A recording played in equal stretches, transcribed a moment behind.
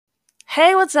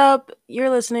Hey, what's up? You're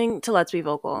listening to Let's Be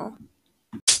Vocal.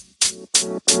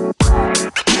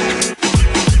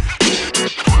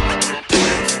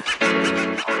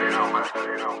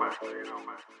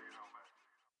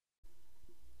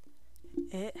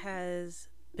 It has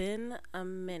been a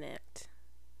minute.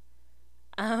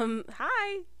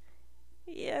 Hi.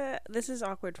 Yeah, this is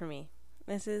awkward for me.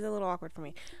 This is a little awkward for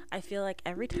me. I feel like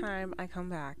every time I come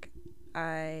back,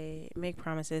 I make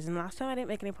promises. And last time I didn't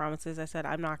make any promises. I said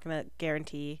I'm not going to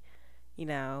guarantee, you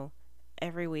know,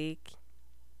 every week.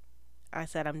 I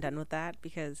said I'm done with that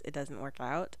because it doesn't work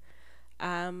out.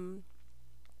 Um,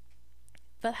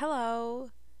 but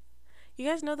hello. You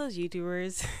guys know those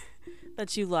YouTubers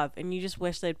that you love and you just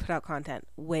wish they'd put out content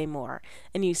way more.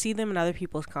 And you see them in other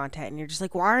people's content and you're just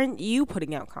like, why aren't you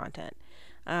putting out content?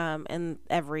 And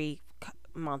every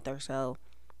month or so,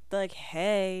 they're like,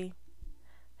 hey,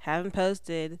 haven't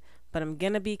posted, but I'm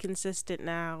going to be consistent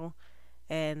now.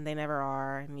 And they never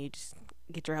are. And you just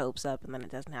get your hopes up and then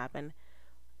it doesn't happen.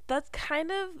 That's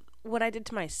kind of what I did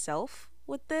to myself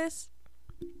with this.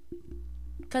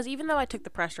 Because even though I took the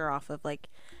pressure off of like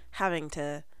having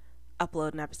to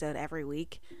upload an episode every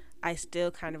week, I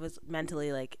still kind of was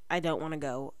mentally like, I don't want to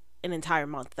go an entire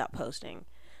month without posting.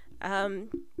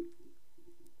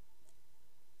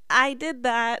 I did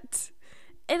that.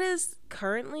 It is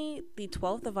currently the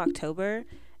 12th of October,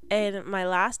 and my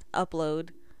last upload,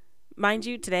 mind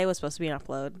you, today was supposed to be an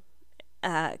upload,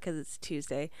 because it's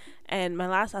Tuesday, and my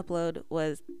last upload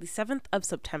was the 7th of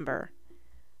September,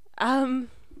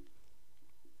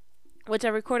 which I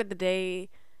recorded the day,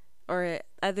 or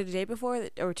either the day before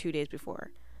or 2 days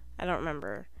before. I don't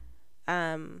remember.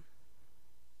 And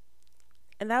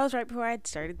that was right before I had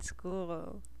started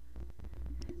school.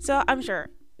 So I'm sure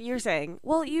you're saying,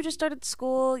 well, you just started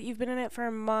school, you've been in it for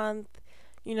a month,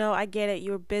 I get it,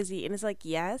 you were busy. And it's like,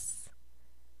 yes,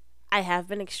 I have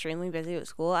been extremely busy with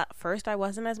school. At first, I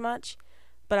wasn't as much,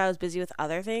 but I was busy with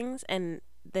other things. And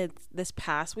this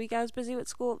past week, I was busy with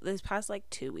school. This past,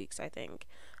 2 weeks, I think,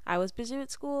 I was busy with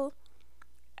school.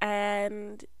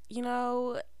 And,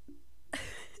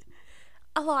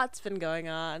 a lot's been going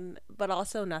on, but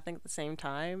also nothing at the same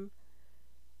time.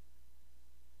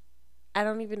 I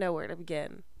don't even know where to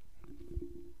begin.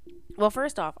 Well,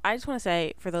 first off, I just want to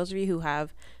say, for those of you who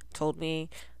have told me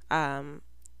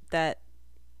that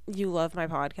you love my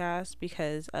podcast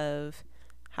because of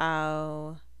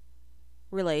how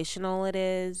relational it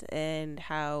is and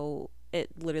how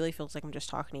it literally feels like I'm just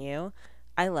talking to you,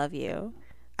 I love you.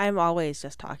 I'm always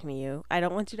just talking to you. I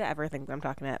don't want you to ever think that I'm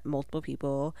talking to multiple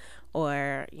people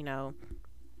or,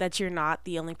 that you're not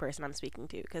the only person I'm speaking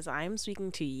to, because I'm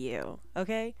speaking to you,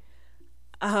 okay?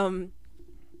 And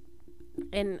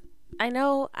I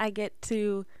know I'm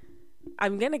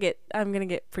gonna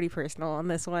get pretty personal on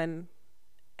this one,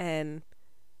 and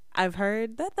I've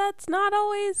heard that that's not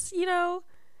always,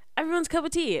 everyone's cup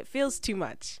of tea. It feels too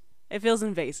much. It feels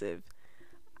invasive.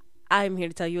 I'm here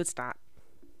to tell you it's not.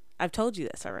 I've told you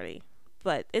this already,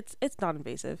 but it's not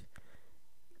invasive.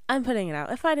 I'm putting it out.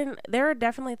 There are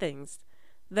definitely things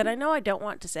that I know I don't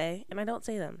want to say, and I don't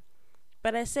say them.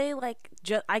 But I say,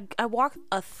 I walk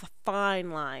a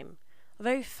fine line, a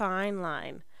very fine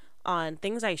line on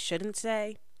things I shouldn't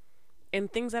say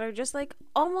and things that are just,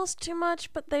 almost too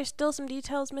much, but there's still some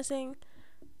details missing.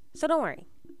 So don't worry.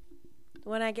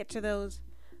 When I get to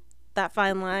that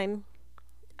fine line,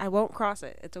 I won't cross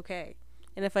it. It's okay.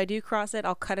 And if I do cross it,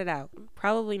 I'll cut it out.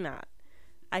 Probably not.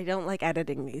 I don't like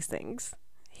editing these things.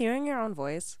 Hearing your own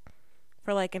voice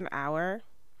for, an hour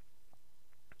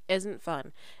isn't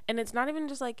fun. And it's not even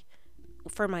just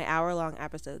for my hour-long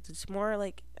episodes. It's more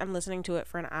like I'm listening to it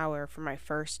for an hour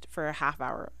for a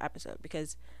half-hour episode,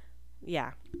 because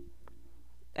yeah,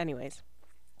 anyways,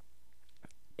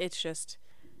 it's just,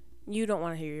 you don't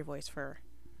want to hear your voice for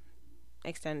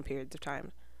extended periods of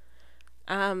time,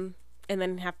 and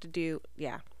then have to do,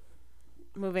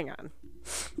 moving on.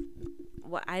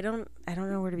 Well, I don't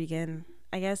know where to begin.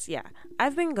 I guess,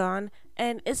 I've been gone,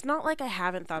 and it's not like I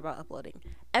haven't thought about uploading.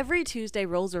 Every Tuesday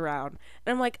rolls around,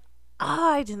 and I'm like,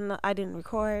 I didn't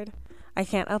record. I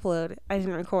can't upload. I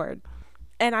didn't record.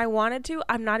 And I wanted to.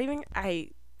 I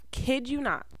kid you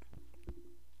not.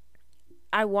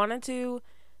 I wanted to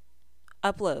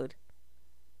upload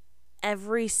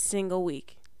every single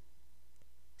week.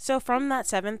 So from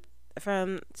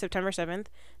September 7th,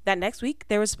 that next week,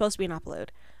 there was supposed to be an upload.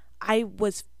 I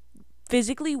was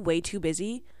physically way too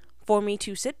busy for me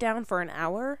to sit down for an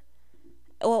hour.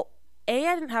 Well, A,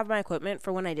 I didn't have my equipment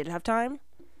for when I did have time.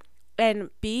 And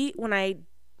B, when I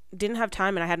didn't have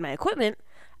time and I had my equipment,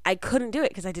 I couldn't do it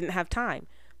because I didn't have time.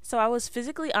 So I was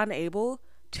physically unable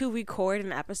to record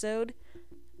an episode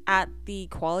at the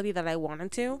quality that I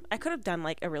wanted to. I could have done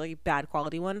like a really bad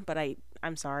quality one, but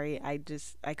I'm sorry. I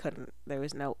couldn't. There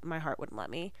was no, my heart wouldn't let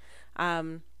me.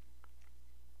 Um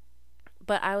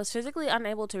but I was physically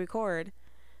unable to record.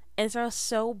 And so I was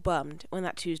so bummed when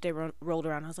that Tuesday rolled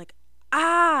around. I was like,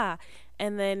 "Ah!"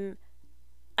 And then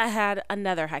I had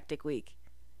another hectic week.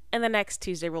 And the next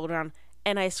Tuesday rolled around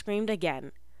and I screamed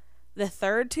again. The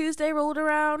third Tuesday rolled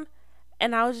around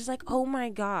and I was just like, oh my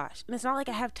gosh. And it's not like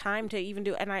I have time to even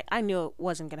do it. And I knew it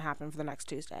wasn't going to happen for the next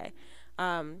Tuesday.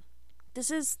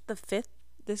 This is the fifth.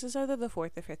 This is either the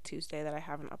fourth or fifth Tuesday that I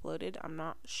haven't uploaded. I'm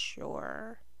not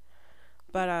sure.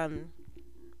 But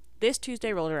this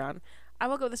Tuesday rolled around. I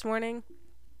woke up this morning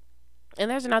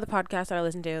and there's another podcast that I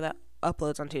listen to that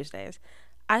uploads on Tuesdays.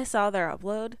 I saw their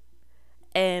upload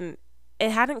and it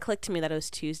hadn't clicked to me that it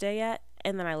was Tuesday yet.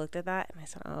 And then I looked at that and I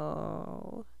said,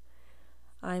 oh,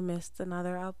 I missed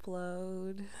another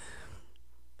upload.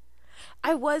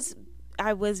 I was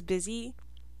busy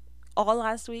all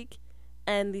last week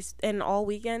and all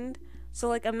weekend. So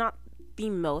like I'm not the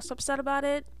most upset about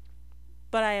it,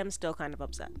 but I am still kind of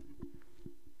upset.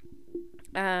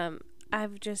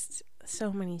 I've just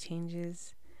so many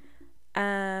changes.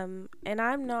 And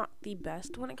I'm not the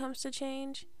best when it comes to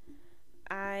change.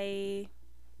 I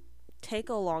take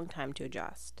a long time to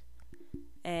adjust.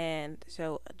 And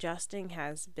so adjusting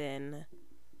has been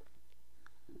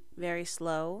very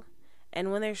slow.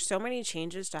 And when there's so many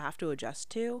changes to have to adjust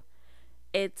to,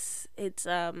 it's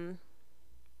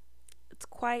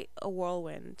quite a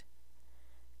whirlwind.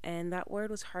 And that word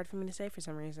was hard for me to say for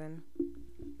some reason.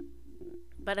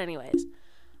 But anyways,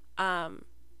 I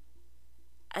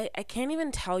can't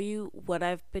even tell you what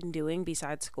I've been doing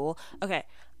besides school. Okay,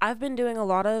 I've been doing a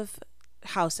lot of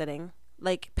house sitting,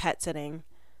 like pet sitting.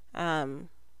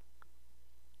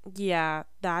 Yeah,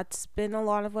 that's been a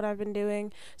lot of what I've been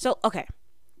doing. So, okay,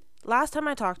 last time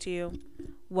I talked to you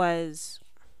was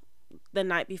the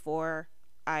night before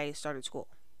I started school.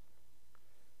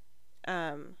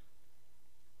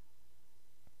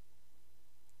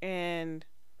 And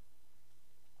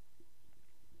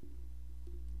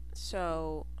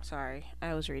so, sorry,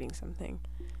 I was reading something.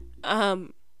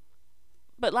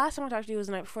 But last time I talked to you was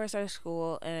the night before I started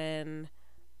school, and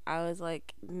I was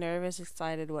like nervous,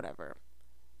 excited, whatever.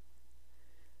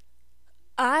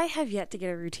 I have yet to get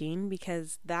a routine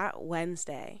because that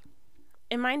Wednesday,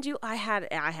 and mind you, I had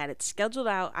it scheduled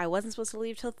out. I wasn't supposed to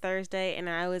leave till Thursday, and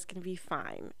I was gonna be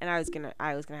fine, and I was gonna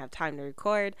have time to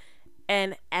record,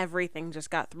 and everything just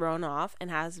got thrown off,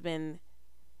 and has been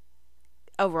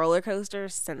a roller coaster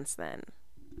since then.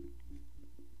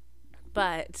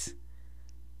 But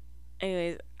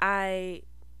anyways, I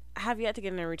have yet to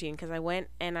get in a routine because I went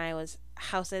and I was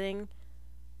house sitting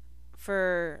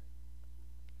for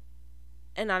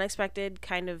an unexpected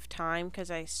kind of time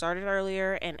because I started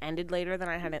earlier and ended later than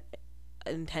I had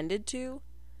intended to.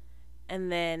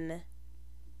 And then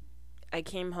I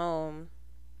came home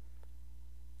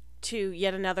to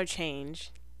yet another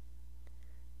change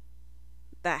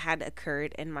that had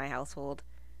occurred in my household,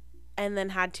 and then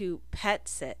had to pet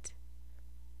sit.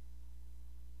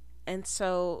 And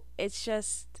so it's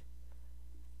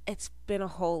been a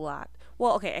whole lot.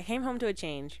 Well, okay, I came home to a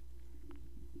change,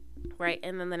 right?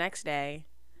 And then the next day,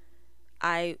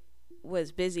 I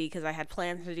was busy because I had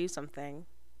plans to do something.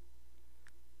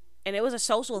 And it was a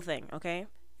social thing, okay?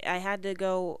 I had to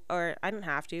go, or I didn't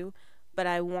have to, but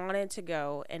I wanted to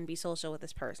go and be social with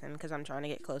this person because I'm trying to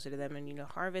get closer to them and,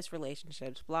 harvest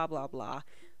relationships, blah, blah, blah,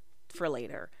 for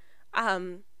later.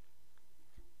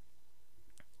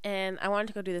 And I wanted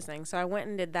to go do this thing, so I went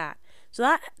and did that. So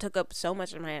that took up so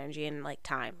much of my energy and,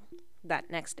 time that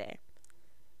next day.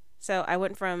 So I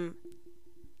went from,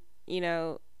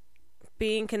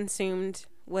 being consumed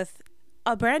with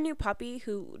a brand new puppy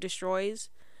who destroys,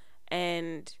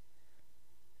 and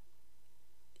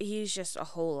he's just a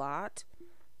whole lot.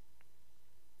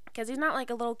 Because he's not like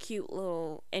a little cute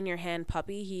little in your hand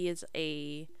puppy. He is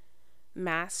a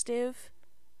mastiff.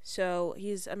 So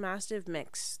he's a mastiff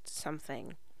mixed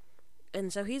something.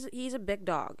 And so he's a big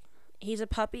dog. He's a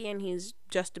puppy and he's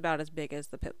just about as big as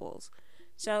the pit bulls.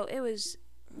 So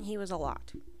he was a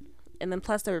lot. And then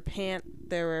plus there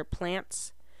were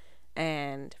plants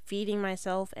and feeding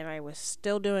myself, and I was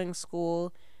still doing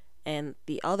school and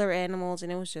the other animals,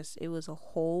 and it was a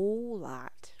whole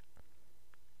lot.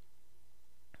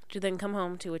 To then come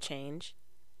home to a change,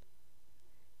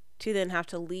 to then have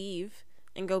to leave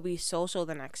and go be social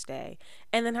the next day,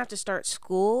 and then have to start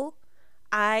school.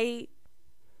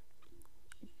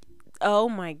 Oh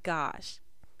my gosh.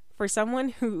 For someone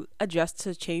who adjusts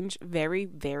to change very,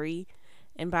 very,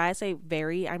 and by I say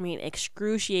very, I mean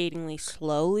excruciatingly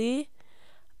slowly,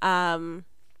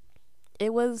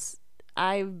 it was,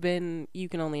 you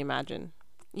can only imagine.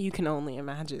 You can only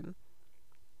imagine.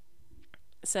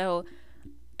 So,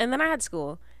 and then I had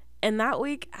school. And that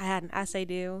week, I had an essay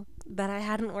due that I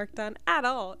hadn't worked on at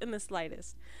all in the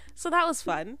slightest. So that was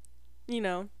fun. You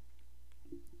know,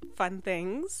 fun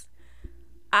things.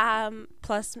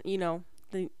 Plus,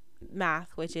 the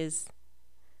math, which is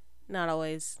not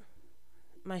always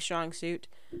my strong suit.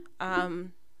 But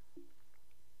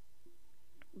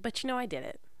I did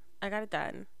it. I got it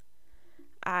done.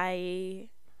 I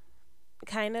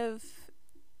kind of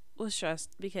was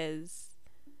stressed because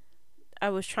I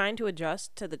was trying to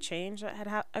adjust to the change that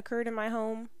had occurred in my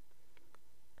home.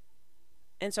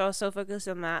 And so I was so focused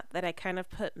on that I kind of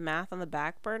put math on the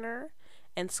back burner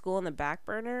and school on the back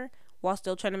burner while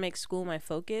still trying to make school my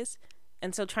focus.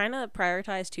 And so trying to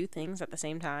prioritize two things at the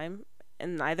same time,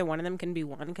 and neither one of them can be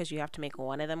one because you have to make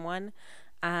one of them one.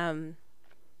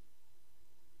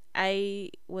 I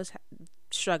was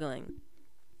struggling.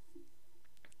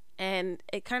 And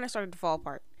it kind of started to fall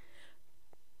apart.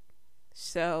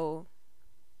 So,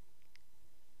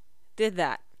 did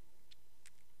that.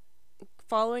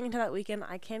 Following into that weekend,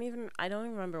 I don't even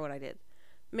remember what I did.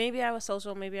 Maybe I was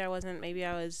social, maybe I wasn't, maybe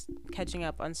I was catching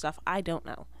up on stuff. I don't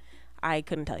know. I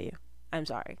couldn't tell you. I'm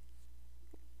sorry.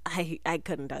 I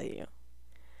couldn't tell you.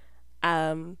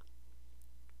 That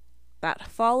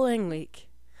following week,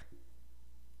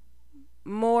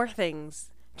 more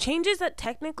things. Changes that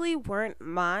technically weren't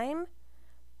mine,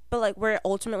 but like were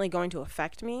ultimately going to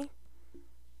affect me,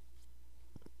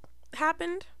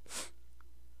 happened.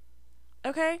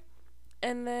 Okay?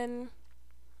 And then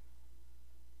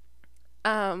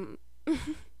there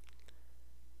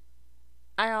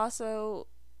are also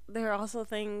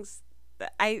things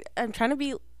that I'm trying to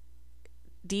be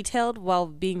detailed while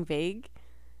being vague,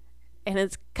 and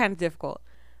it's kind of difficult.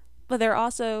 But there are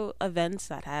also events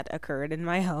that had occurred in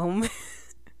my home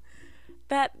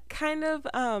that kind of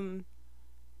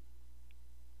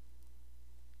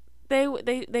they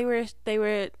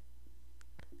were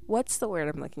what's the word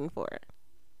I'm looking for?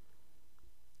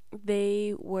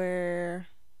 They were,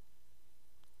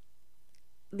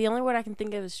 the only word I can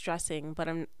think of is stressing, but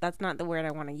that's not the word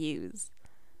I want to use.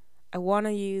 I want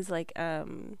to use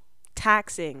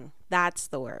taxing. That's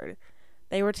the word.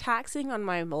 They were taxing on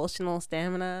my emotional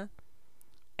stamina,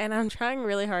 and I'm trying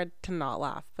really hard to not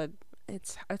laugh, but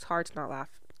it's hard to not laugh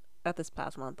at this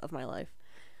past month of my life.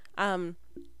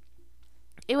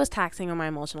 It was taxing on my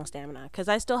emotional stamina because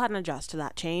I still hadn't adjusted to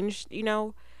that change,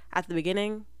 at the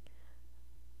beginning.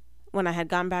 When I had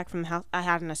gone back from the house, I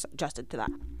hadn't adjusted to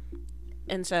that.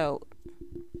 And so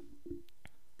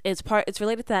it's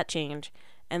related to that change,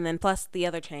 and then plus the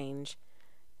other change.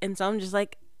 And so I'm just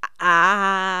like,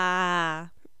 and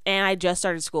I just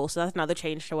started school, so that's another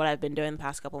change to what I've been doing the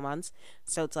past couple months.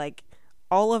 So it's like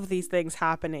all of these things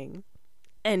happening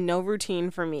and no routine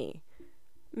for me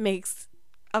makes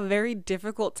a very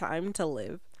difficult time to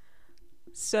live.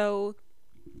 So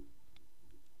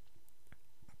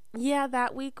yeah,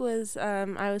 that week was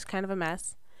I was kind of a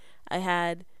mess. I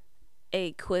had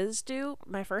a quiz due,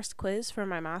 my first quiz for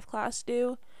my math class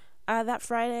due that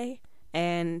Friday,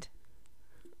 and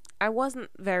I wasn't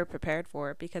very prepared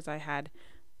for it because I had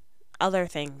other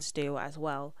things due as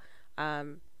well.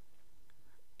 And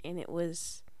it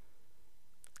was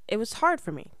hard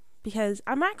for me because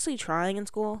I'm actually trying in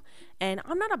school, and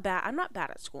I'm not bad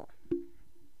at school.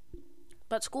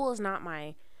 But school is not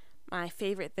my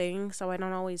favorite thing, so I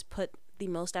don't always put the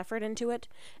most effort into it.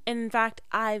 And in fact,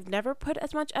 I've never put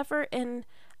as much effort in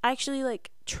actually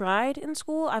tried in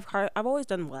school. I've always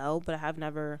done well, but I have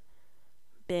never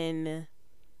been.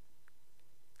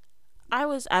 I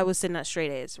was sitting at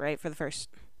straight A's, right, for the first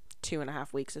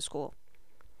 2.5 weeks of school,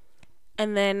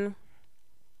 and then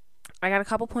I got a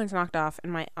couple points knocked off on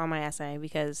my essay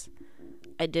because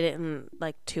I did it in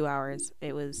 2 hours.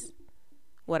 It was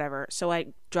whatever. So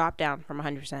I dropped down from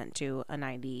 100% to a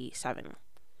 97,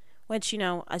 which,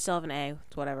 I still have an A.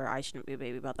 It's whatever. I shouldn't be a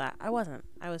baby about that. I wasn't.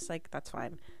 I was like, that's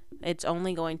fine. It's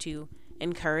only going to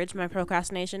encourage my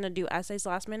procrastination to do essays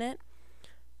last minute.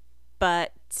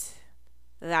 But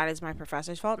that is my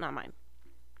professor's fault, not mine.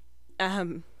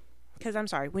 Because I'm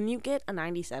sorry, when you get a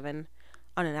 97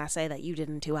 on an essay that you did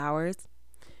in 2 hours,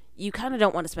 you kind of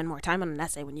don't want to spend more time on an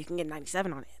essay when you can get a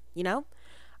 97 on it,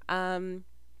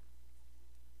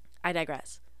 I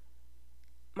digress.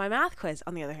 My math quiz,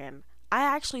 on the other hand, I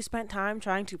actually spent time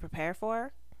trying to prepare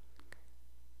for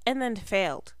and then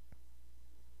failed.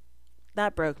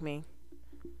 That broke me.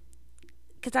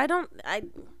 Because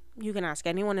you can ask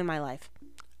anyone in my life.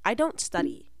 I don't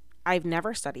study. I've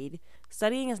never studied.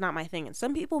 Studying is not my thing. And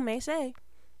some people may say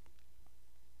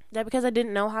that because I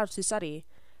didn't know how to study,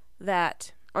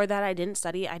 that I didn't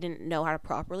study. I didn't know how to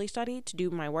properly study to do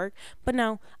my work. But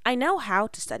no, I know how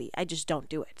to study. I just don't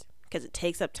do it because it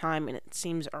takes up time and it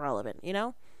seems irrelevant, you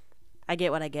know? I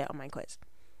get what I get on my quiz.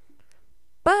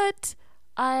 But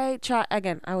I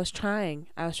was trying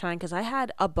because I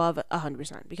had above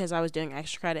 100% because I was doing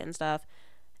extra credit and stuff.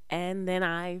 And then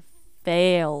I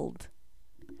failed.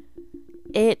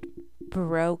 It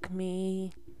broke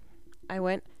me. I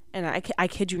went, and I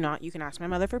kid you not, you can ask my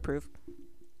mother for proof.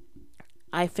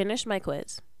 I finished my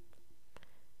quiz.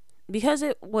 Because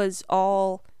it was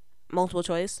all multiple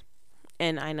choice,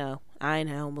 and I know,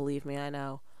 believe me, I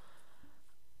know.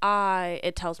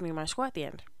 It tells me my score at the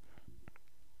end.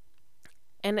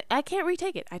 And I can't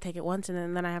retake it. I take it once,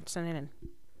 and then I have to send it in.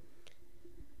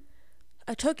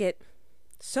 I took it,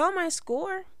 saw my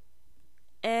score,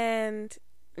 and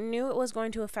knew it was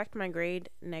going to affect my grade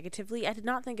negatively. I did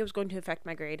not think it was going to affect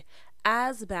my grade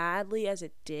as badly as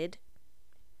it did.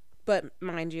 But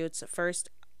mind you, it's first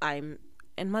I'm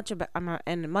in much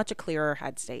a clearer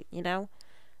head state, you know?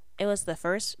 It was the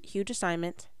first huge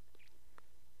assignment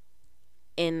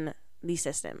in the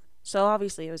system. So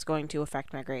obviously it was going to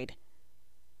affect my grade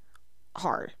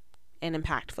hard and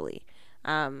impactfully.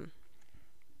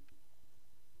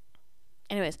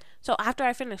 Anyways, so after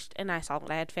I finished and I saw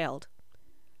that I had failed,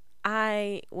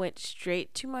 I went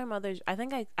straight to my mother's. I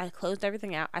think I closed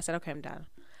everything out. I said, okay, I'm done.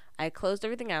 I closed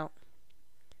everything out,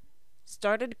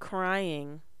 started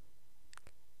crying,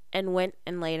 and went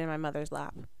and laid in my mother's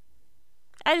lap.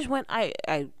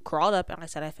 I crawled up and I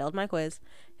said I failed my quiz,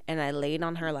 and I laid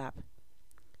on her lap.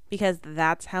 Because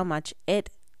that's how much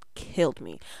it killed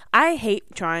me. I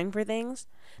hate trying for things.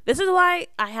 This is why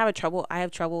I have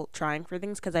trouble trying for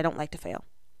things, because I don't like to fail.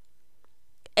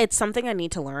 It's something I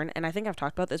need to learn, and I think I've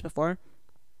talked about this before.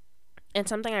 It's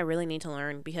something I really need to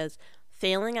learn, because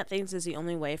failing at things is the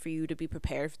only way for you to be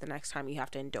prepared for the next time you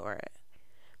have to endure it.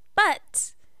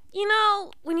 But, you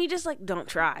know, when you just, like, don't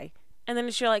try, and then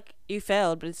you're like, you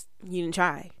failed, but you didn't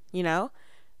try, you know?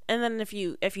 And then if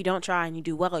you don't try and you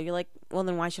do well, you're like, well,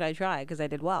 then why should I try? Because I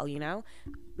did well, you know?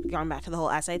 Going back to the whole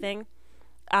essay thing.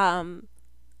 I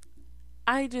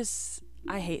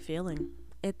hate failing.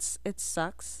 It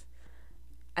sucks.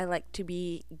 I like to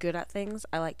be good at things.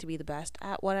 I like to be the best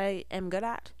at what I am good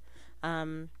at.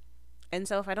 And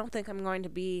so if I don't think I'm going to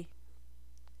be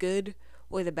good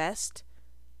or the best,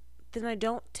 then I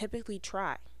don't typically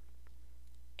try.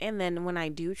 And then when I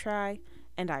do try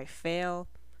and I fail,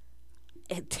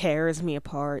 it tears me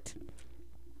apart.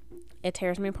 It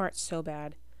tears me apart so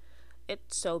bad.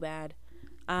 It's so bad.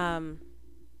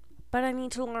 But I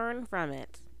need to learn from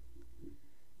it.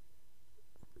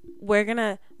 We're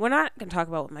not gonna talk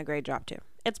about what my grade dropped to.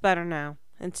 It's better now.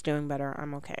 It's doing better.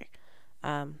 I'm okay.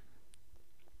 But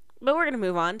we're gonna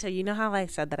move on to, you know how I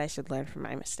said that I should learn from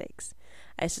my mistakes.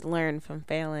 I should learn from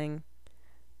failing.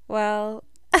 Well,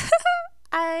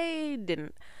 I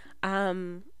didn't.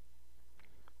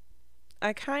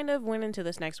 I kind of went into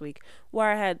this next week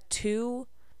where I had 2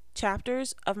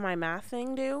 chapters of my math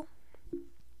thing due.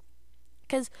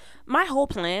 Because my whole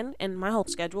plan and my whole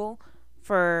schedule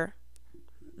for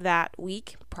that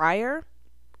week prior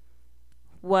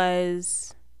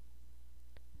was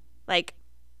like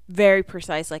very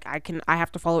precise. Like I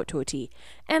have to follow it to a T.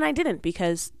 And I didn't,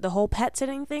 because the whole pet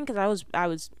sitting thing, because I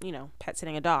was, you know, pet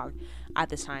sitting a dog at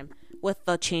this time with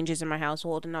the changes in my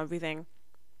household and everything.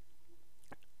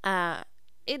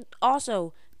 It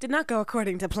also did not go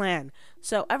according to plan.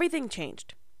 So everything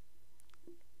changed.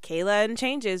 Kayla and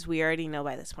changes, we already know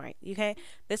by this point. Okay?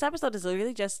 This episode is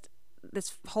literally just,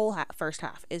 this whole first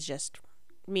half is just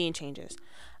me and changes.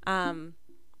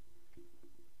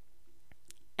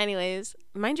 Anyways,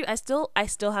 mind you, I still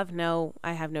have no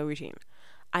routine.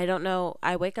 I don't know.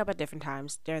 I wake up at different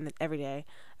times every day.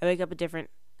 I wake up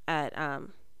I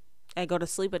go to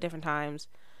sleep at different times.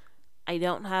 I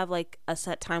don't have like a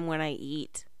set time when I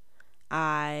eat.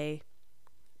 I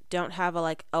don't have a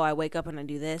like, oh, I wake up and I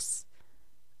do this.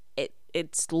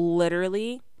 It's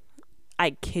literally,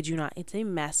 I kid you not, it's a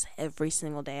mess every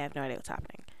single day. I have no idea what's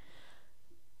happening.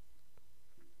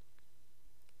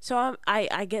 So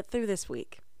I get through this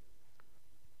week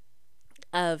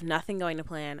of nothing going to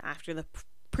plan after the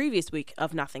previous week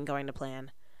of nothing going to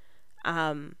plan.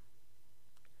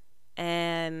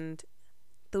 And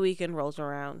the weekend rolls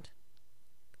around.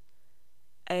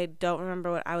 I don't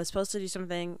remember what I was supposed to do.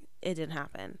 Something, it didn't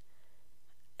happen.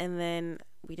 And then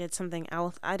we did something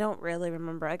else. I don't really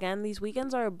remember. Again, these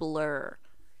weekends are a blur.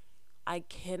 I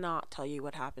cannot tell you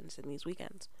what happens in these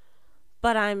weekends.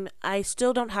 But I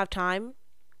still don't have time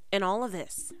in all of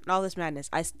this madness.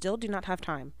 I still do not have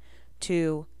time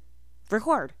to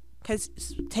record. Because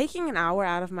taking an hour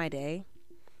out of my day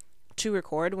to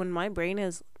record when my brain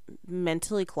is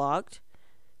mentally clogged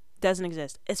doesn't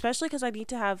exist, especially because I need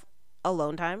to have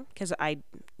alone time because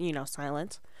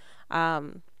silence.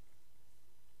 um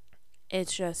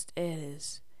it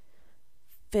is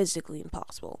physically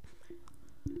impossible.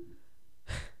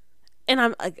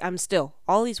 And I'm still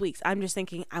all these weeks I'm just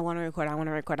thinking, I want to record,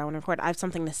 I have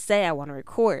something to say, I want to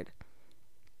record,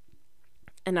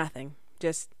 and nothing,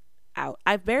 just out.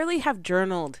 I barely have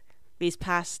journaled this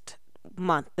past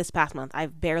month.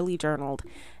 I've barely journaled,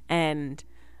 and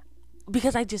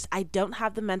because I don't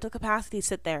have the mental capacity to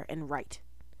sit there and write.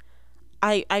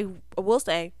 I will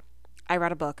say, I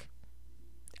read a book.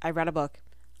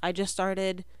 I just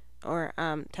started, or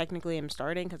technically I'm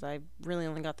starting because I really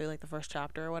only got through like the first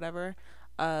chapter or whatever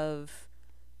of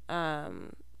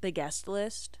The Guest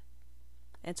List.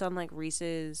 It's on like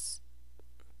Reese's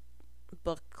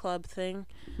book club thing.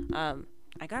 I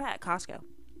got it at Costco.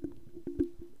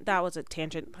 That was a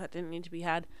tangent that didn't need to be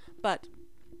had. But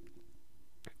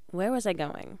where was I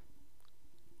going?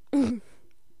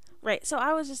 Right, so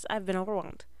I've been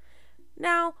overwhelmed.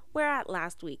 Now we're at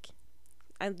last week.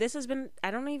 And this has been, I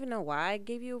don't even know why I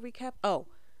gave you a recap. Oh,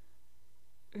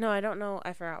 no, I don't know.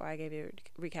 I forgot why I gave you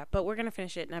a recap, but we're going to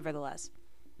finish it nevertheless.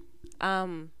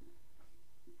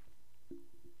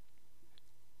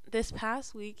 This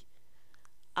past week,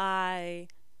 I'm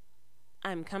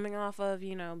coming off of,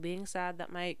 being sad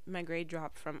that my grade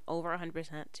dropped from over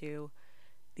 100% to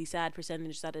the sad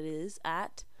percentage that it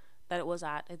was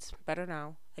at. It's better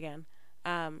now, again.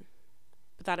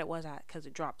 But that it was at, because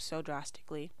it dropped so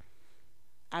drastically.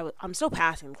 I'm still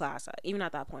passing class, even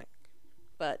at that point,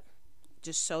 but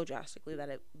just so drastically that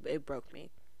it broke me.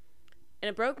 And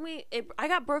it broke me, I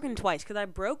got broken twice, because I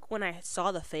broke when I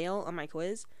saw the fail on my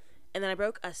quiz, and then I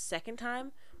broke a second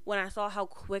time when I saw how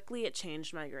quickly it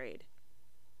changed my grade.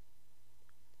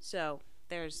 So,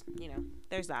 there's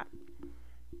that.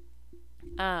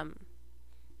 And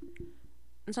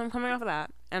so I'm coming off of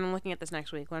that, and I'm looking at this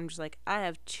next week, where I'm just like, I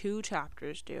have 2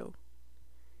 chapters due.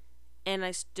 And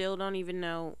I still don't even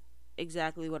know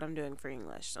exactly what I'm doing for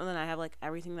English. So then I have like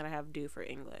everything that I have due for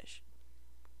English.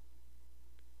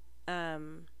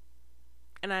 And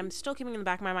I'm still keeping in the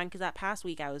back of my mind because that past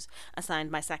week I was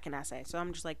assigned my second essay. So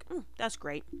I'm just like, that's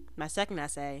great. My second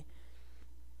essay.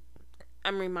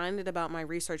 I'm reminded about my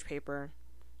research paper.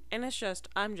 And it's just,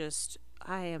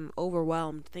 I am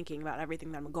overwhelmed thinking about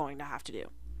everything that I'm going to have to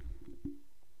do.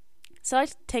 So I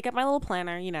take up my little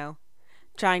planner,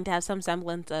 trying to have some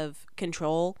semblance of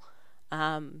control,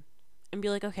 and be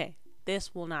like, okay,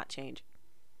 this will not change.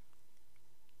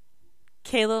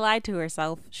 Kayla lied to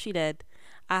herself. She did.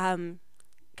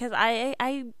 Because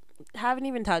I haven't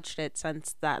even touched it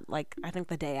since that, like, I think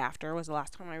the day after was the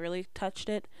last time I really touched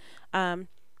it. But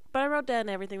I wrote down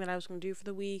everything that I was going to do for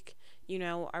the week.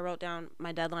 I wrote down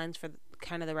my deadlines for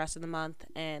kind of the rest of the month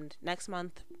and next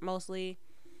month, mostly,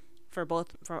 for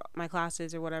my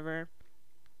classes or whatever.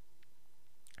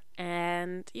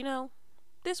 And,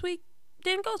 this week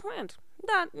didn't go as planned.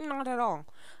 Not at all.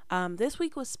 This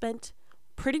week was spent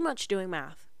pretty much doing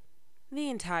math. The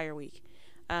entire week.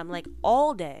 Like,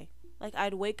 all day. Like,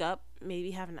 I'd wake up,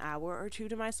 maybe have an hour or 2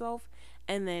 to myself,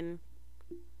 and then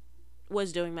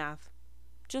was doing math.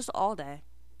 Just all day.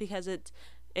 Because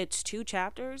it's 2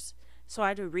 chapters, so I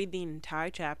had to read the entire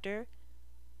chapter,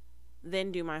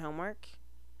 then do my homework,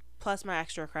 plus my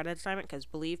extra credit assignment, because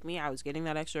believe me, I was getting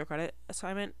that extra credit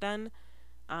assignment done,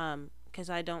 because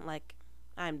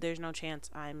there's no chance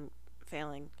I'm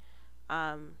failing,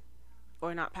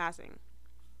 or not passing.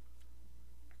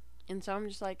 And so I'm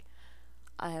just like,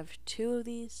 I have 2 of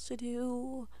these to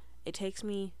do. It takes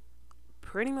me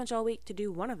pretty much all week to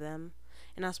do one of them,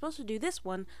 and I was supposed to do this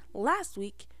one last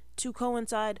week to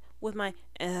coincide with my,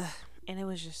 and it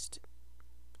was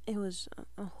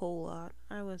a whole lot.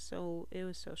 It was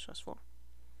so stressful.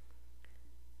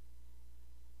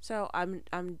 So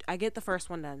I get the first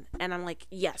one done, and I'm like,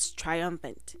 yes,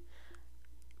 triumphant.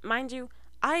 Mind you,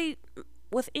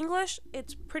 with English,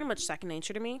 it's pretty much second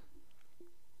nature to me.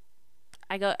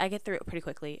 I get through it pretty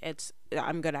quickly.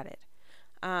 I'm good at it.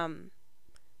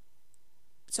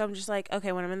 So I'm just like,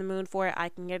 okay, when I'm in the mood for it, I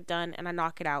can get it done, and I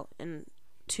knock it out in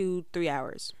 2-3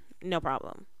 hours, no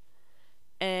problem.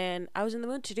 And I was in the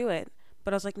mood to do it,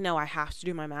 but I was like, no, I have to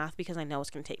do my math because I know it's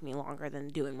going to take me longer than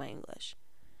doing my English.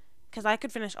 Because I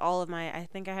could finish all of I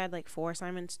think I had like 3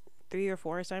 or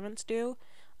 4 assignments due,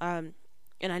 and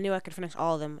I knew I could finish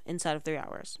all of them inside of 3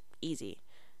 hours, easy.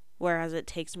 Whereas it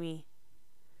takes me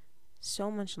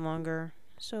so much longer,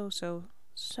 so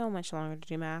much longer to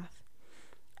do math.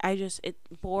 It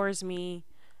bores me,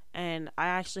 and I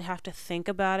actually have to think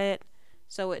about it,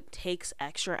 so it takes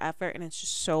extra effort, and it's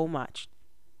just so much.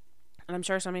 and I'm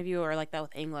sure some of you are like that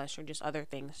with English or just other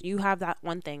things. You have that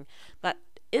one thing that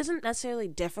isn't necessarily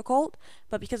difficult,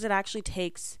 but because it actually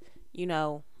takes,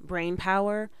 brain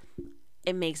power,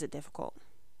 it makes it difficult.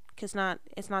 Cause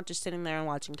it's not just sitting there and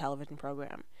watching a television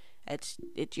program. It's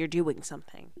you're doing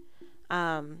something.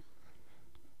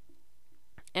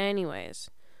 Anyways,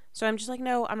 so I'm just like,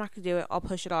 no, I'm not gonna do it. I'll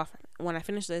push it off. When I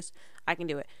finish this, I can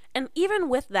do it. And even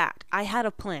with that, I had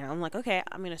a plan. I'm like, okay,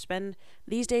 I'm gonna spend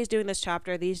these days doing this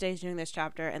chapter, these days doing this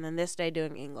chapter, and then this day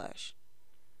doing English.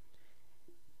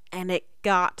 And it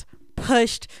got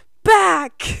pushed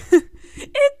back.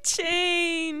 It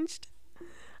changed.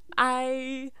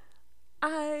 I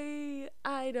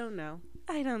don't know.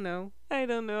 I don't know. I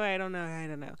don't know. I don't know. I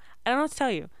don't know. I don't know what to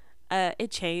tell you.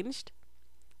 It changed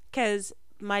because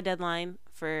my deadline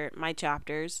for my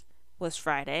chapters was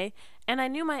Friday, and I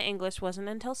knew my English wasn't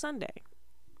until Sunday.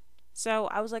 So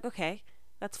I was like, okay,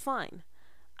 that's fine.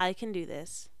 I can do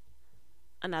this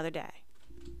another day.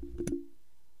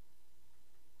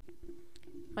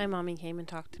 My mommy came and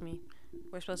talked to me.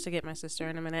 We're supposed to get my sister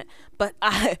in a minute, but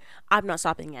I'm not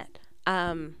stopping yet.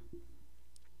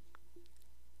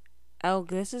 Oh,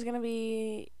 this is gonna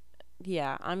be,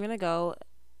 yeah, I'm gonna go,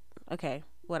 okay,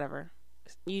 whatever.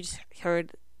 You just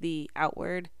heard the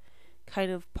outward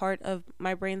kind of part of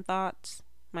my brain thoughts,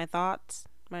 my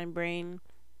brain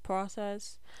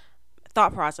process,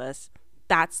 thought process.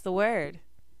 That's the word.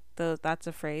 That's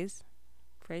a phrase.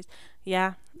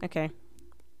 Yeah, okay.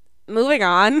 Moving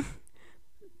on.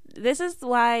 This is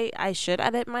why I should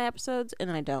edit my episodes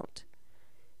and I don't.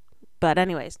 But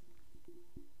anyways,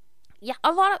 yeah,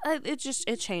 a lot of it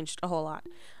changed a whole lot.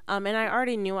 And I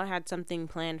already knew I had something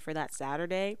planned for that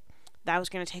Saturday that was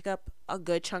going to take up a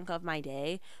good chunk of my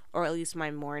day, or at least my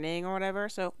morning or whatever.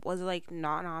 So it was like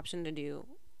not an option to do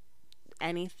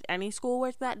any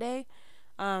schoolwork that day,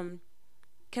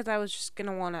 because I was just going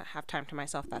to want to have time to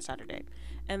myself that Saturday.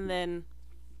 And then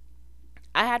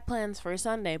I had plans for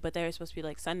Sunday, but they were supposed to be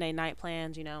like Sunday night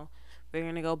plans, we were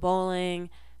going to go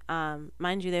bowling.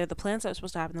 Mind you, they were the plans that were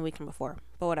supposed to happen the weekend before,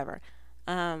 but whatever.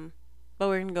 But we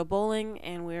were going to go bowling,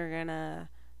 and we were going to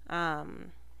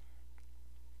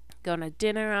go to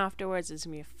dinner afterwards. It's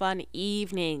going to be a fun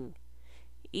evening.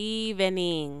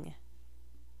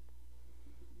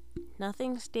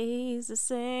 Nothing stays the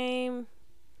same.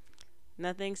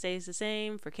 Nothing stays the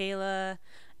same for Kayla.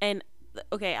 And,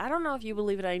 okay, I don't know if you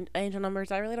believe in angel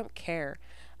numbers. I really don't care.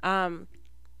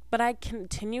 But I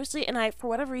continuously, and I, for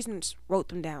whatever reason, just wrote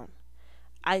them down.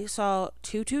 I saw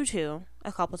 222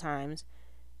 a couple times,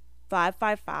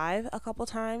 555 a couple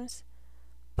times,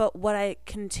 but what I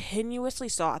continuously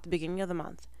saw at the beginning of the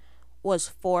month was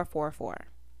 444.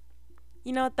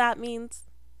 You know what that means?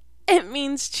 It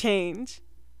means change.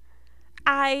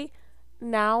 I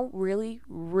now really,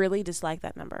 really dislike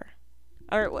that number.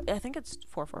 Or I think it's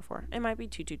 444. It might be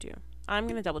 222. I'm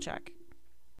going to double check.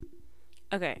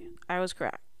 Okay, I was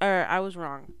correct. Or I was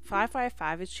wrong.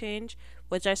 555 is change,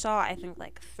 which I saw I think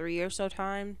like 3 or so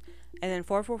times, and then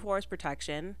 444 is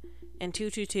protection, and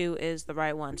 222 is the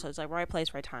right one. So it's like right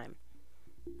place, right time,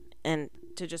 and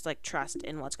to just like trust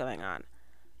in what's going on.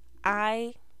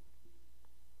 The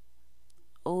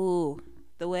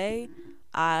way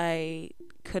I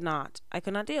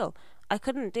couldn't deal.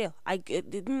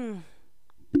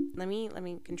 Let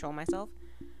me control myself.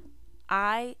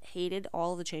 I hated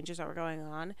all of the changes that were going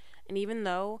on, and even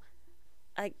though,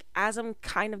 like, as I'm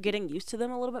kind of getting used to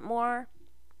them a little bit more,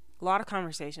 a lot of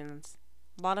conversations,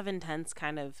 a lot of intense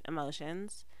kind of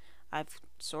emotions, I've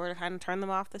sort of kind of turned them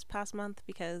off this past month,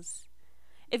 because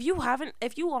if you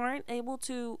aren't able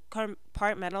to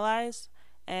compartmentalize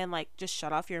and like just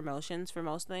shut off your emotions for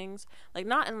most things, like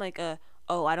not in like a,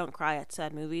 oh, I don't cry at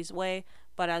sad movies way,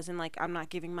 but as in like I'm not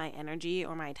giving my energy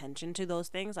or my attention to those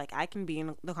things. Like I can be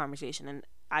in the conversation and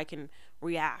I can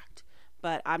react,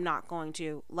 but I'm not going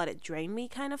to let it drain me,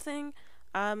 kind of thing.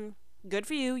 Good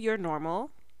for you, you're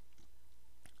normal.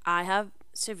 I have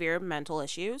severe mental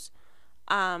issues.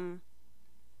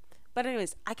 But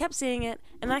anyways, I kept seeing it,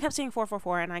 and then I kept seeing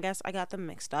 444, and I guess I got them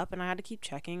mixed up, and I had to keep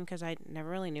checking because I never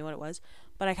really knew what it was.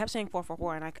 But I kept saying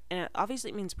 444, and it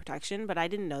obviously means protection, but I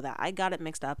didn't know that. I got it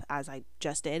mixed up, as I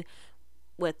just did,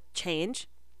 with change,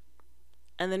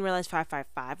 and then realized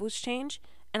 555 was change,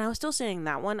 and I was still seeing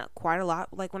that one quite a lot.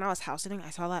 Like when I was house sitting, I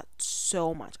saw that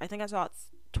so much. I think I saw it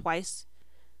twice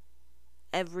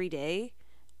every day,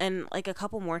 and like a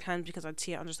couple more times because I'd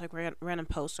see it on just like random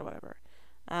posts or whatever.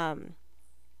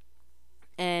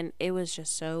 And it was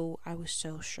just I was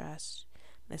so stressed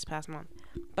this past month.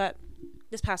 But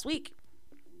this past week,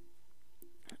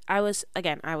 I was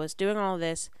doing all of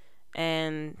this,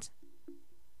 and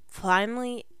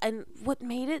finally, and what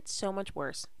made it so much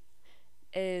worse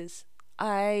is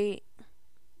I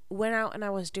went out and I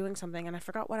was doing something, and I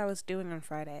forgot what I was doing on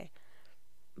Friday.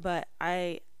 But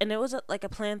and it was like a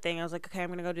planned thing. I was like, okay, I'm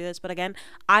going to go do this. But again,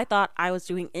 I thought I was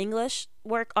doing English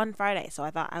work on Friday. So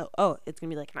I thought, oh, it's going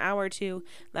to be like an hour or two.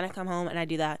 Then I come home and I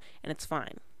do that and it's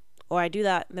fine. Or I do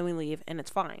that, and then we leave and it's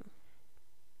fine.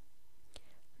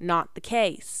 Not the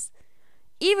case.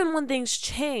 Even when things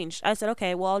changed, I said,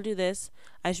 okay, well, I'll do this.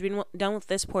 I should be done with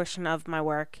this portion of my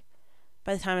work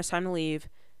by the time it's time to leave.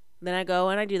 Then I go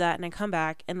and I do that, and I come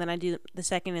back, and then I do the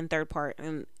second and third part,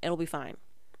 and it'll be fine.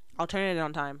 I'll turn it in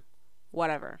on time.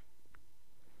 Whatever.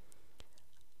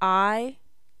 I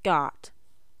got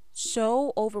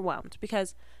so overwhelmed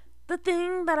because the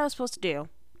thing that I was supposed to do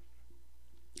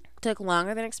took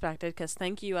longer than expected, because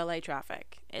thank you, LA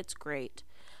traffic. It's great.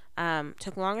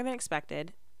 Took longer than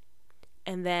expected.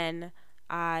 And then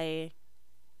I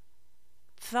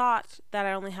thought that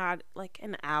I only had like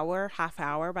an hour, half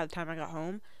hour by the time I got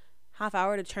home. Half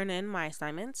hour to turn in my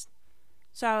assignments.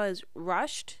 So I was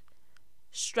rushed,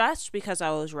 stressed because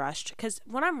I was rushed. Because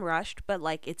when I'm rushed, but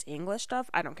like it's English stuff,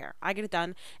 I don't care. I get it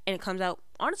done and it comes out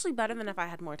honestly better than if I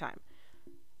had more time.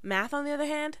 Math, on the other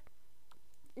hand,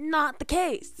 not the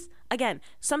case. Again,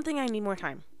 something I need more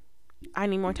time. I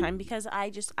need more time because I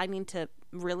need to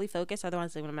really focus.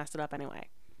 Otherwise, I'm going to mess it up anyway.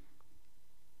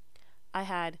 I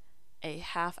had a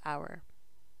half hour,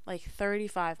 like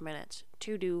 35 minutes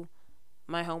to do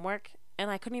my homework.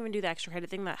 And I couldn't even do the extra credit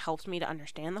thing that helps me to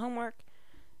understand the homework.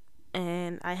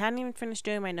 And I hadn't even finished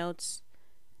doing my notes.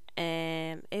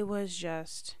 And it was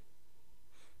just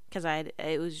because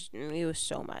it was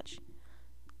so much.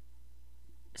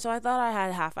 So I thought I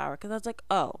had a half hour because I was like,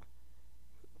 oh,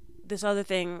 this other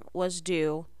thing was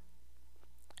due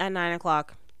at 9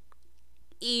 o'clock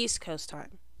East Coast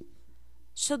time.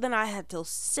 So then I had till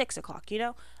 6 o'clock,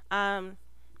 I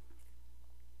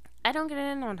don't get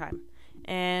it in on time.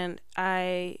 And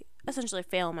I essentially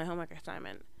fail my homework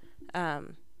assignment.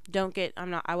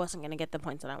 I wasn't going to get the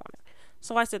points that I wanted.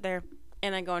 So I sit there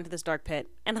and I go into this dark pit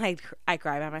and I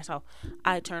cry by myself.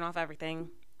 I turn off everything.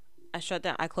 I shut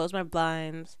down. I close my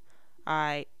blinds.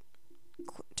 I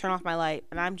turn off my light,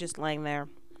 and I'm just laying there.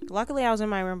 Luckily, I was in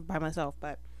my room by myself,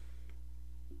 but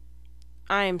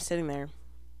I am sitting there,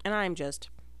 and I'm just...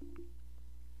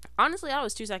 Honestly, I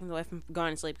was 2 seconds away from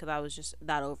going to sleep because I was just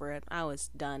that over it. I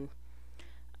was done.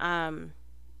 And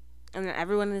then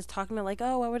everyone is talking about, like,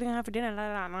 oh, what are we going to have for dinner? And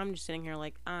I'm just sitting here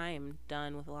like, I am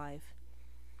done with life.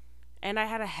 And I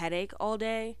had a headache all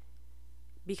day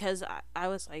because I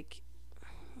was like...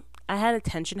 I had a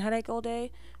tension headache all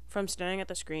day from staring at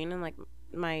the screen and, like,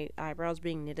 my eyebrows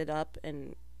being knitted up,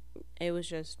 and it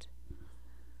wasn't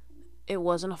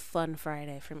a fun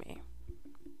Friday for me.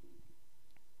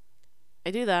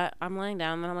 I do that. I'm laying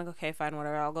down, then I'm like, okay, fine,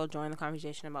 whatever. I'll go join the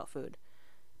conversation about food.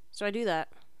 So I do that.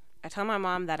 I tell my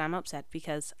mom that I'm upset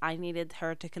because I needed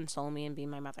her to console me and be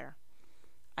my mother.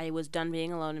 I was done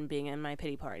being alone and being in my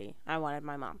pity party. I wanted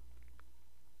my mom.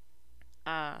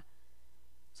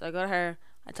 So I go to her.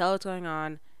 I tell her what's going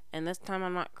on, and this time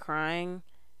I'm not crying.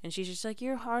 And she's just like,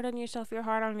 you're hard on yourself.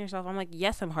 I'm like,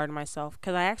 yes, I'm hard on myself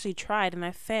because I actually tried and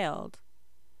I failed.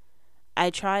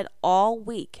 I tried all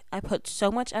week. I put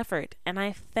so much effort and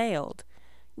I failed.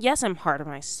 Yes, I'm hard on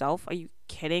myself. Are you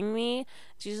kidding me?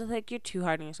 She's just like, you're too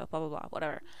hard on yourself, blah, blah, blah,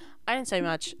 whatever. I didn't say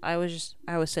much. I was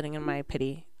sitting in my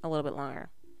pity a little bit longer.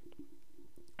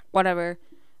 Whatever.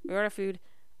 We ordered food.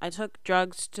 I took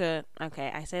drugs to,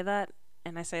 okay, I say that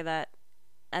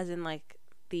as in like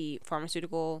the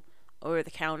pharmaceutical over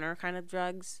the counter kind of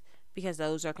drugs, because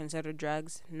those are considered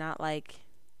drugs, not like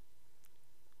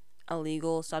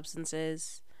illegal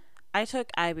substances. I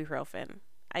took ibuprofen.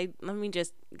 Let me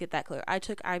just get that clear. I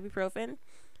took ibuprofen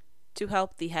to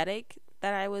help the headache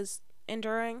that I was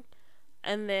enduring,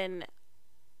 and then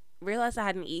realized I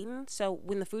hadn't eaten. So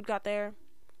when the food got there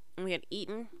and we had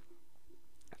eaten,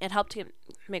 it helped to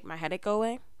make my headache go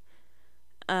away.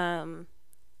 And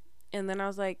then I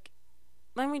was like,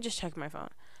 let me just check my phone.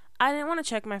 I didn't want to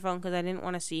check my phone because I didn't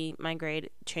want to see my grade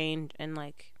change and,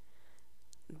 like,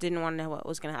 didn't want to know what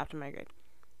was going to happen to my grade.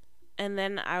 And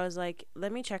then I was like,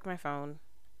 let me check my phone.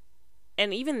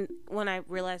 And even when I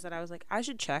realized that, I was like, I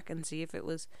should check and see if it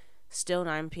was still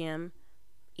 9 p.m.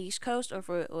 East Coast or if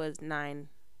it was 9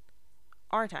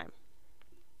 our time.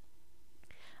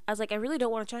 I was like, I really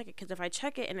don't want to check it because if I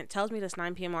check it and it tells me this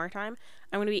 9 p.m. our time,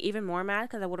 I'm going to be even more mad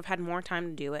because I would have had more time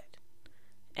to do it.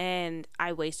 And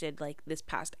I wasted, like, this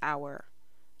past hour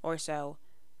or so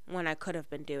when I could have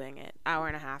been doing it. Hour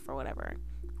and a half or whatever.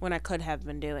 When I could have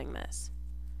been doing this.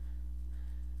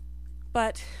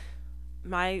 But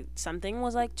my something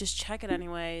was like, just check it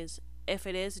anyways. If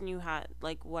it is and you had,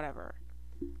 like, whatever.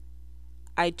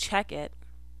 I check it,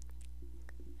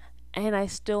 and I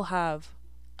still have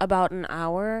about an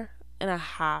hour and a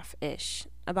half ish,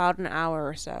 about an hour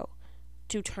or so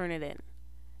to turn it in.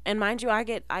 And mind you,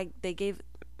 they gave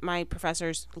my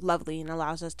professors lovely and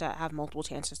allows us to have multiple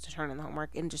chances to turn in the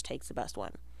homework and just takes the best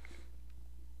one.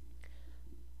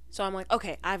 So I'm like,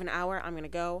 okay, I have an hour. I'm gonna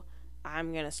go.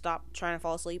 I'm gonna stop trying to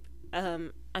fall asleep.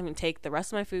 I'm gonna take the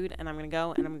rest of my food and I'm gonna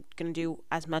go and I'm gonna do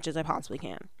as much as I possibly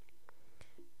can.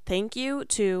 Thank you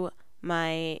to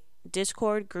my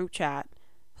Discord group chat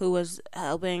who was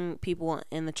helping people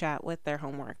in the chat with their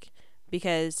homework,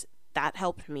 because that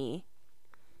helped me.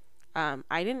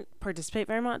 I didn't participate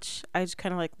very much. I just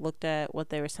kind of like looked at what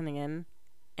they were sending in,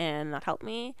 and that helped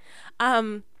me.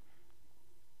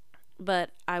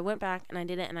 But I went back and I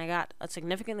did it, and I got a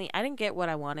significantly. I didn't get what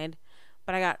I wanted,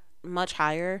 but I got much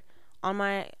higher on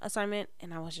my assignment,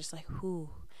 and I was just like, whoo.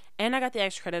 And I got the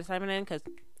extra credit assignment in because,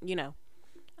 you know.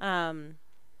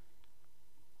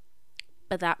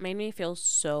 But that made me feel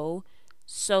so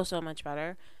much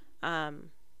better.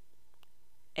 And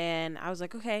I was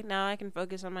like, okay, now I can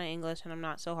focus on my English and I'm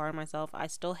not so hard on myself. I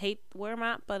still hate where I'm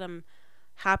at, but I'm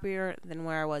happier than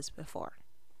where I was before.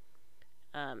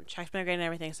 Checked my grade and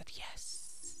everything. I said,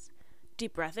 yes.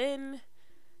 Deep breath in,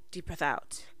 deep breath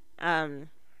out. And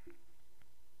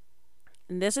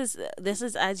this is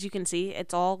as you can see,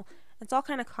 it's all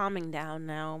kind of calming down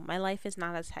now. My life is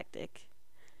not as hectic.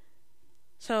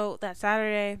 So that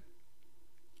Saturday,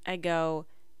 I go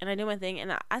and I do my thing.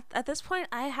 And at this point,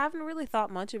 I haven't really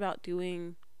thought much about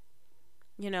doing,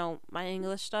 my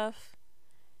English stuff.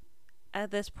 At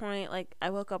this point, like,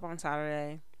 I woke up on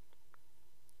Saturday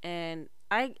and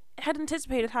I had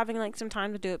anticipated having, like, some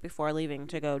time to do it before leaving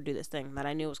to go do this thing that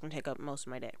I knew was going to take up most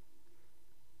of my day.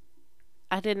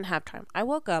 I didn't have time. I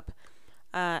woke up.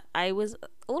 I was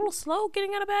a little slow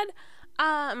getting out of bed.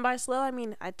 And by slow, I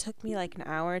mean it took me like an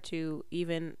hour to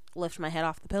even lift my head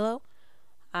off the pillow.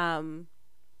 And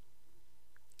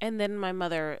then my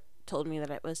mother told me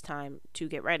that it was time to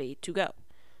get ready to go.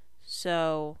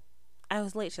 So I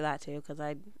was late to that too because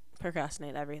I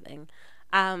procrastinate everything.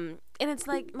 And it's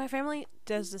like my family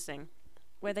does this thing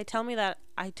where they tell me that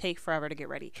I take forever to get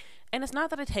ready. And it's not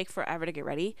that I take forever to get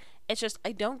ready. It's just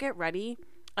I don't get ready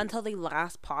until the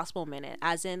last possible minute.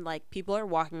 As in, like, people are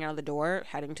walking out of the door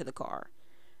heading to the car.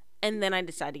 And then I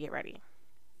decide to get ready.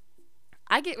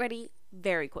 I get ready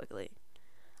very quickly.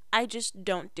 I just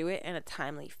don't do it in a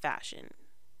timely fashion,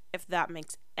 if that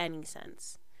makes any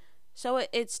sense. So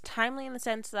it's timely in the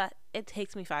sense that it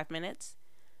takes me 5 minutes,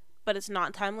 but it's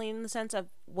not timely in the sense of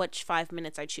which 5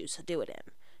 minutes I choose to do it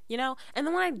in. And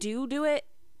then when I do it,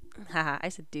 I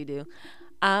said do.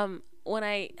 When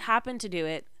I happen to do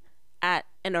it at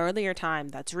an earlier time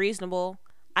that's reasonable,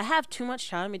 I have too much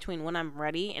time between when I'm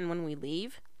ready and when we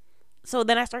leave. So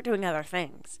then I start doing other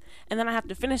things. And then I have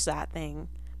to finish that thing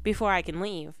before I can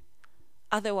leave.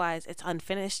 Otherwise, it's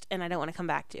unfinished and I don't want to come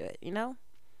back to it,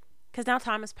 Because now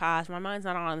time has passed. My mind's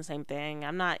not on the same thing.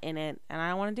 I'm not in it and I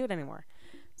don't want to do it anymore.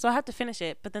 So I have to finish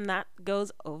it. But then that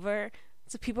goes over.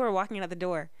 So people are walking out the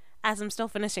door as I'm still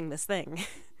finishing this thing.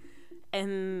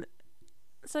 And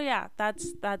so yeah,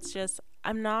 that's just,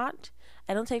 I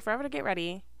don't take forever to get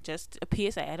ready. Just a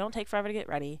PSA. I don't take forever to get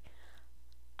ready.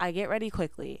 I get ready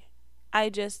quickly. I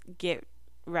just get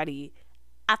ready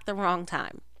at the wrong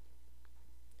time.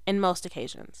 In most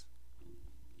occasions.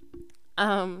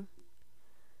 Anyways,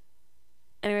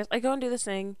 I go and do this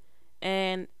thing,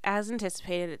 and as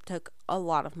anticipated, it took a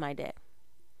lot of my day.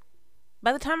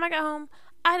 By the time I got home,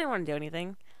 I didn't want to do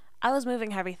anything. I was moving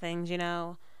heavy things,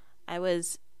 I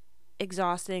was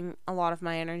exhausting a lot of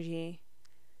my energy.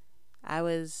 I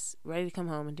was ready to come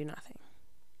home and do nothing.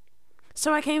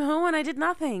 So I came home and I did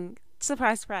nothing.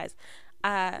 Surprise, surprise.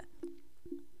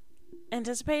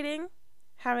 Anticipating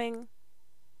having...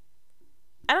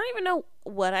 I don't even know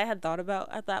what I had thought about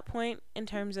at that point in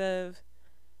terms of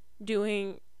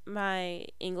doing my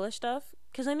English stuff,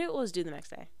 because I knew it was due the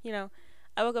next day. I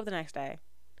woke up the next day.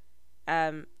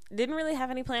 Didn't really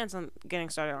have any plans on getting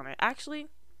started on it. Actually,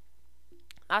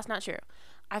 that's not true.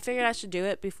 I figured I should do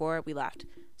it before we left.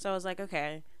 So I was like,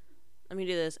 okay, let me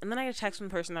do this. And then I got a text from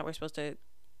the person that we're supposed to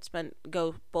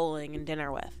go bowling and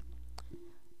dinner with.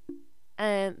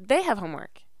 And they have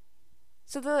homework.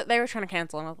 So they were trying to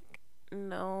cancel, and I was like,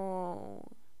 no,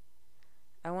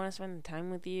 I want to spend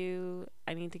time with you.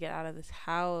 I need to get out of this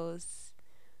house.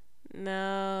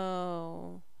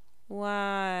 No,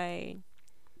 why?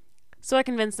 So I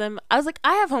convinced them. I was like,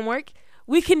 I have homework.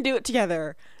 We can do it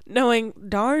together. Knowing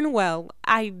darn well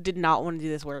I did not want to do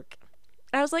this work.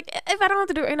 I was like, if I don't have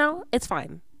to do it right now, it's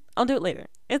fine. I'll do it later.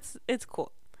 It's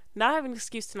cool. Now I have an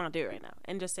excuse to not do it right now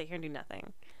and just sit here and do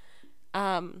nothing.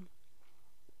 Um,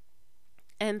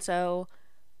 and so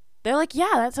they're like,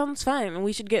 yeah, that sounds fun. And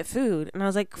we should get food. And I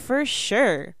was like, for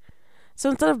sure. So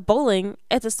instead of bowling,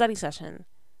 it's a study session.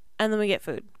 And then we get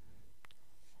food.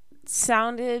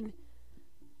 Sounded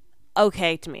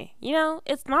okay to me. You know,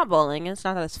 it's not bowling. It's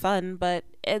not that it's fun, but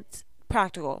it's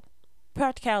practical.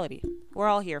 Practicality. We're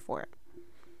all here for it.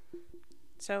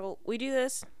 So we do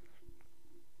this.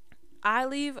 I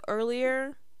leave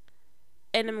earlier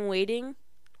and I'm waiting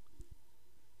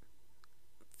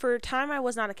for time I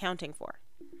was not accounting for.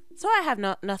 So I have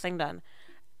nothing done.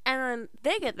 And then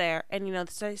they get there and, you know,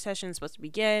 the study session is supposed to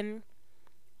begin.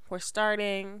 We're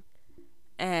starting.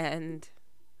 And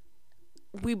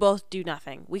we both do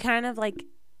nothing. We kind of like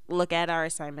look at our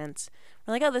assignments.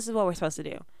 We're like, oh, this is what we're supposed to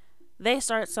do. They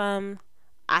start some.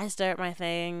 I start my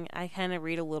thing. I kind of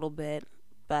read a little bit,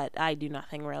 but I do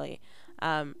nothing really.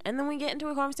 And then we get into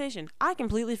a conversation. I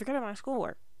completely forget about my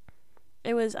schoolwork.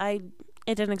 It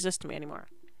didn't exist to me anymore.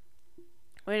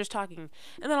 We were just talking.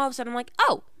 And then all of a sudden I'm like,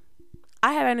 oh,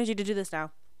 I have energy to do this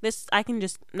now. I can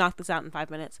just knock this out in 5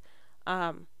 minutes.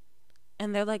 And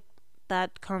they're like,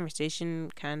 that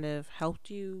conversation kind of helped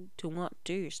you to want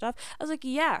to do your stuff. I was like,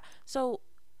 yeah. So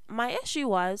my issue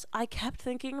was I kept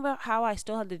thinking about how I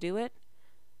still had to do it.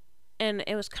 And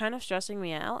it was kind of stressing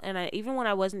me out. And even when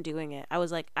I wasn't doing it, I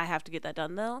was like, I have to get that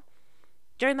done though.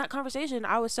 During that conversation,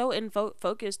 I was so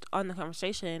focused on the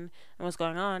conversation and what's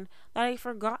going on that I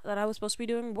forgot that I was supposed to be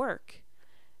doing work.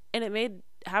 And it made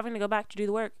having to go back to do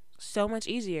the work so much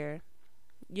easier.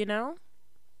 You know?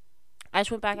 I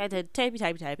just went back, I did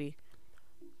typey.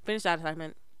 Finished that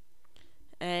assignment.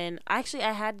 And actually,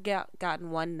 I had gotten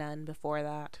one done before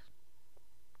that.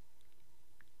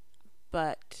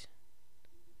 But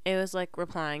it was like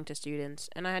replying to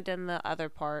students. And I had done the other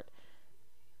part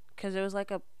because it was like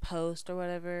a post or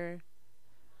whatever.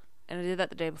 And I did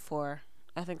that the day before.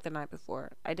 I think the night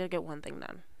before. I did get one thing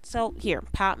done. So here,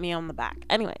 pat me on the back.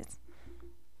 Anyways.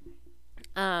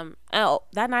 That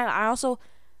night so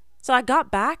I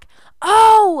got back.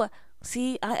 Oh!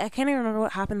 See, I can't even remember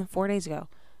what happened 4 days ago.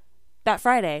 That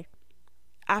Friday,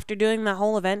 after doing the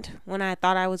whole event, when I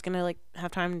thought I was going to like have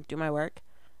time to do my work,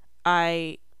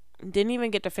 I didn't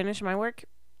even get to finish my work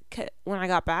when I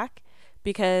got back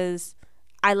because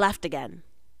I left again.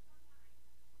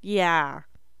 Yeah.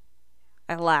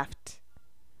 I left.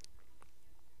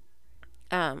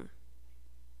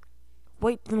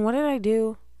 Wait, then what did I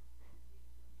do?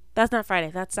 That's not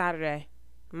Friday. That's Saturday.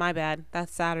 My bad.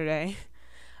 That's Saturday.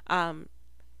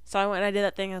 So I went and I did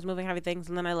that thing. I was moving heavy things,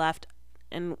 and then I left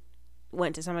and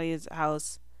went to somebody's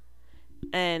house.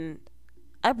 And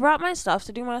I brought my stuff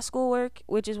to do my schoolwork,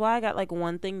 which is why I got like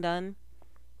one thing done.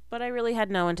 But I really had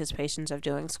no anticipations of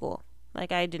doing school.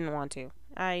 Like, I didn't want to.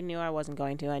 I knew I wasn't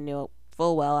going to. I knew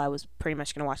full well I was pretty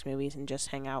much going to watch movies and just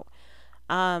hang out.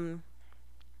 And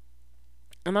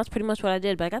that's pretty much what I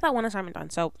did. But I got that one assignment done,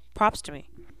 so props to me.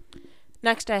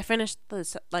 Next day, I finished the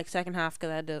second half because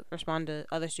I had to respond to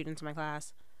other students in my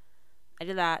class. I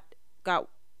did that, got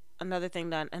another thing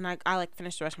done, and I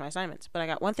finished the rest of my assignments. But I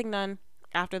got one thing done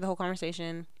after the whole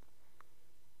conversation.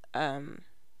 And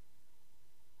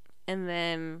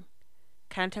then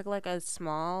kind of took like a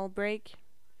small break.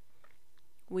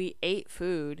 We ate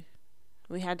food.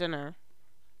 We had dinner.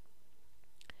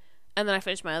 And then I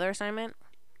finished my other assignment.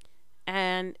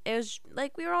 And it was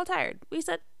like we were all tired. We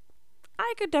said,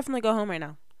 I could definitely go home right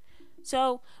now.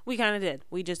 So we kind of did.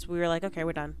 We were like, okay,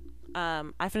 we're done.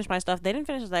 I finished my stuff. They didn't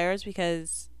finish theirs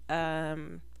because we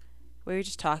were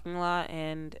just talking a lot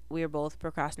and we were both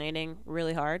procrastinating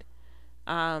really hard.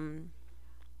 And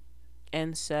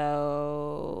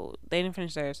so they didn't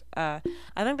finish theirs. I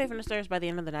think they finished theirs by the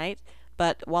end of the night,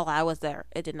 but while I was there,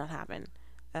 it did not happen.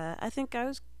 I think I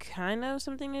was kind of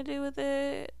something to do with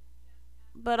it.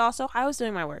 But also, I was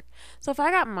doing my work. So if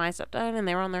I got my stuff done and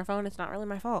they were on their phone, it's not really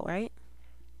my fault, right?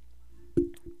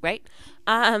 Right?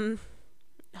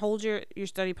 Hold your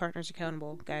study partners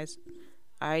accountable, guys.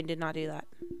 I did not do that.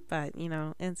 But, you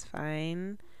know, it's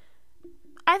fine.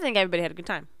 I think everybody had a good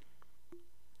time.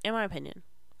 In my opinion.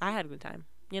 I had a good time,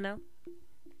 you know?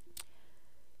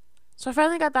 So I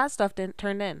finally got that stuff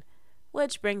turned in.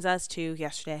 Which brings us to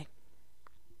yesterday.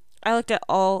 I looked at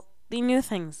all the new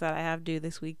things that I have due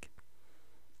this week.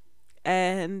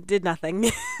 And did nothing.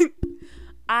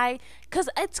 Cause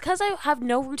I have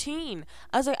no routine.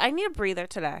 I was like, I need a breather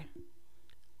today.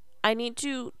 I need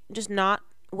to just not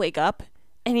wake up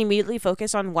and immediately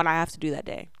focus on what I have to do that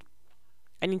day.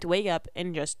 I need to wake up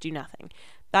and just do nothing.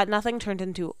 That nothing turned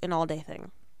into an all day thing.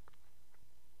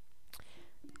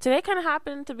 Today kind of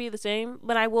happened to be the same,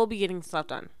 but I will be getting stuff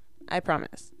done. I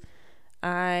promise.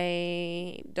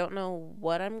 I don't know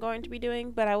what I'm going to be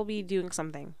doing, but I will be doing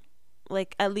something.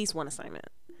 Like at least one assignment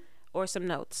or some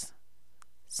notes.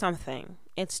 Something.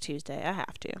 It's Tuesday. I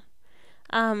have to.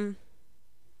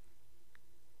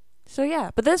 So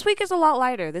yeah, but this week is a lot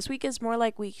lighter. This week is more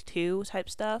like week 2 type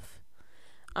stuff.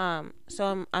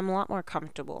 So I'm a lot more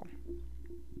comfortable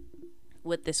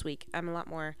with this week. I'm a lot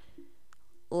more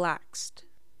laxed.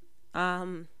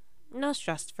 No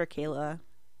stress for Kayla.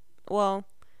 Well,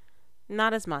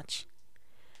 not as much.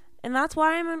 And that's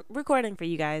why I'm recording for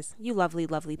you guys, you lovely,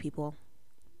 lovely people.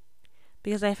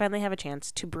 Because I finally have a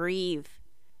chance to breathe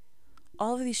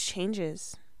all of these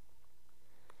changes.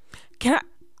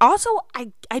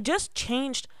 I just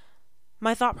changed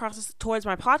my thought process towards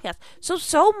my podcast.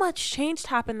 So much change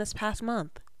happened this past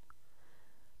month.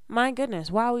 My goodness,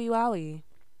 wowie.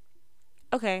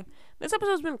 Okay, this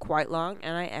episode's been quite long,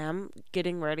 and I am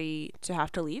getting ready to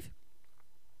have to leave.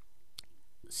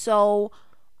 So,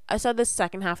 I said this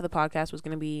second half of the podcast was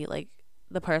going to be, like,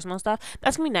 the personal stuff.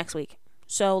 That's going to be next week.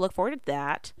 So, look forward to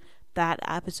that. That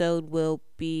episode will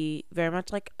be very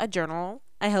much like a journal.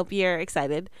 I hope you're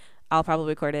excited. I'll probably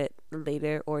record it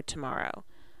later or tomorrow.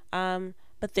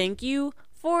 But thank you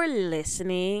for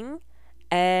listening,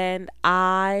 and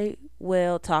I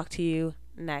will talk to you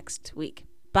next week.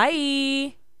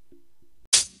 Bye!